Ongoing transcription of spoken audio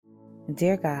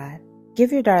Dear God,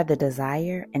 give your daughter the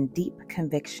desire and deep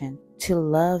conviction to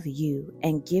love you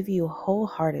and give you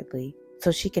wholeheartedly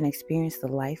so she can experience the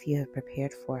life you have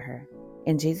prepared for her.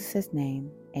 In Jesus'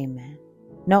 name, amen.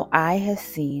 No eye has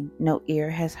seen, no ear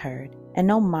has heard, and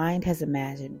no mind has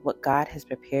imagined what God has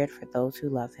prepared for those who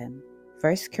love him.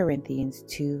 1 Corinthians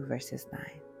 2 verses 9.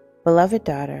 Beloved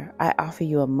daughter, I offer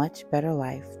you a much better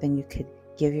life than you could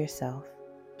give yourself.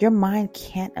 Your mind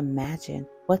can't imagine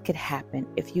what could happen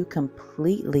if you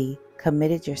completely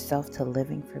committed yourself to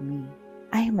living for me.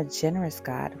 I am a generous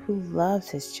God who loves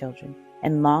his children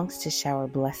and longs to shower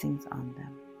blessings on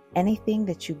them. Anything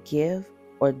that you give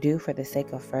or do for the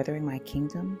sake of furthering my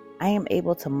kingdom, I am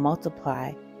able to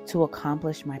multiply to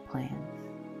accomplish my plans.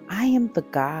 I am the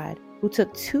God who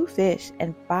took 2 fish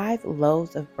and 5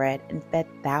 loaves of bread and fed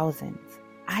thousands.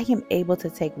 I am able to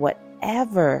take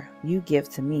whatever you give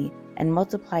to me and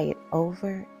multiply it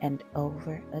over and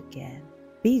over again.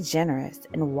 Be generous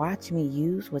and watch me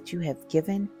use what you have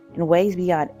given in ways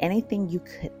beyond anything you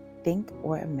could think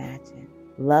or imagine.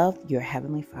 Love your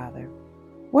Heavenly Father.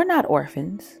 We're not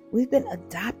orphans. We've been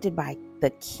adopted by the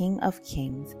King of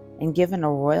Kings and given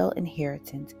a royal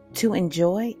inheritance to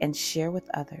enjoy and share with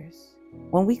others.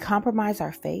 When we compromise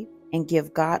our faith and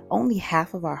give God only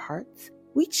half of our hearts,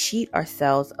 we cheat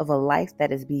ourselves of a life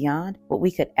that is beyond what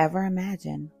we could ever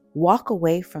imagine. Walk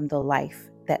away from the life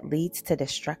that leads to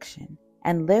destruction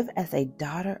and live as a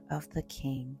daughter of the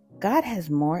King. God has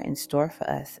more in store for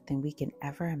us than we can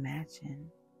ever imagine.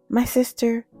 My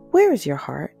sister, where is your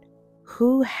heart?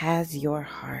 Who has your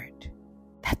heart?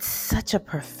 That's such a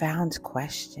profound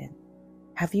question.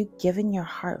 Have you given your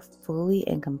heart fully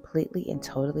and completely and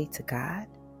totally to God?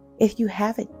 If you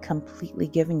haven't completely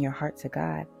given your heart to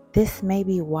God, this may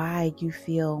be why you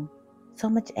feel so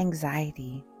much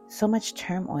anxiety, so much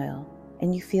turmoil,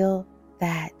 and you feel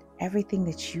that everything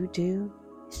that you do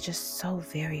is just so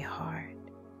very hard.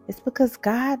 It's because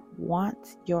God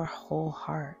wants your whole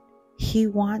heart. He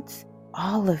wants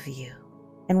all of you.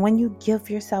 And when you give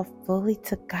yourself fully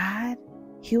to God,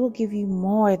 He will give you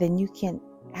more than you can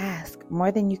ask,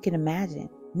 more than you can imagine.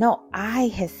 No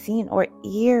eye has seen or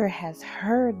ear has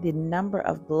heard the number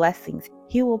of blessings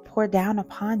He will pour down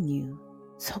upon you.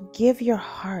 So give your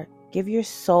heart, give your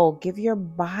soul, give your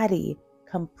body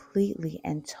completely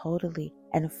and totally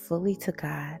and fully to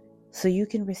God so you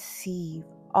can receive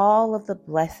all of the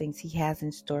blessings He has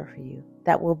in store for you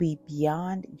that will be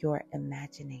beyond your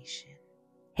imagination.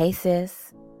 Hey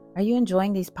sis, are you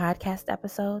enjoying these podcast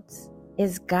episodes?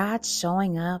 Is God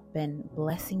showing up and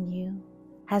blessing you?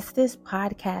 Has this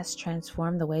podcast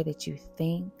transformed the way that you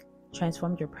think,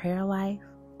 transformed your prayer life,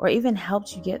 or even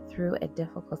helped you get through a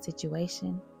difficult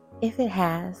situation? If it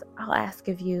has, I'll ask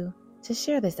of you to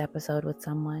share this episode with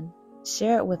someone.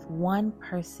 Share it with one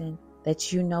person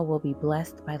that you know will be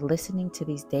blessed by listening to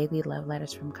these daily love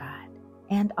letters from God.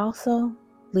 And also,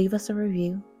 leave us a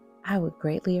review. I would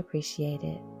greatly appreciate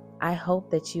it. I hope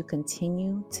that you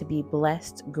continue to be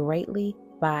blessed greatly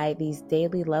by these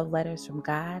daily love letters from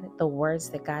God, the words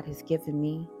that God has given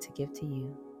me to give to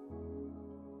you.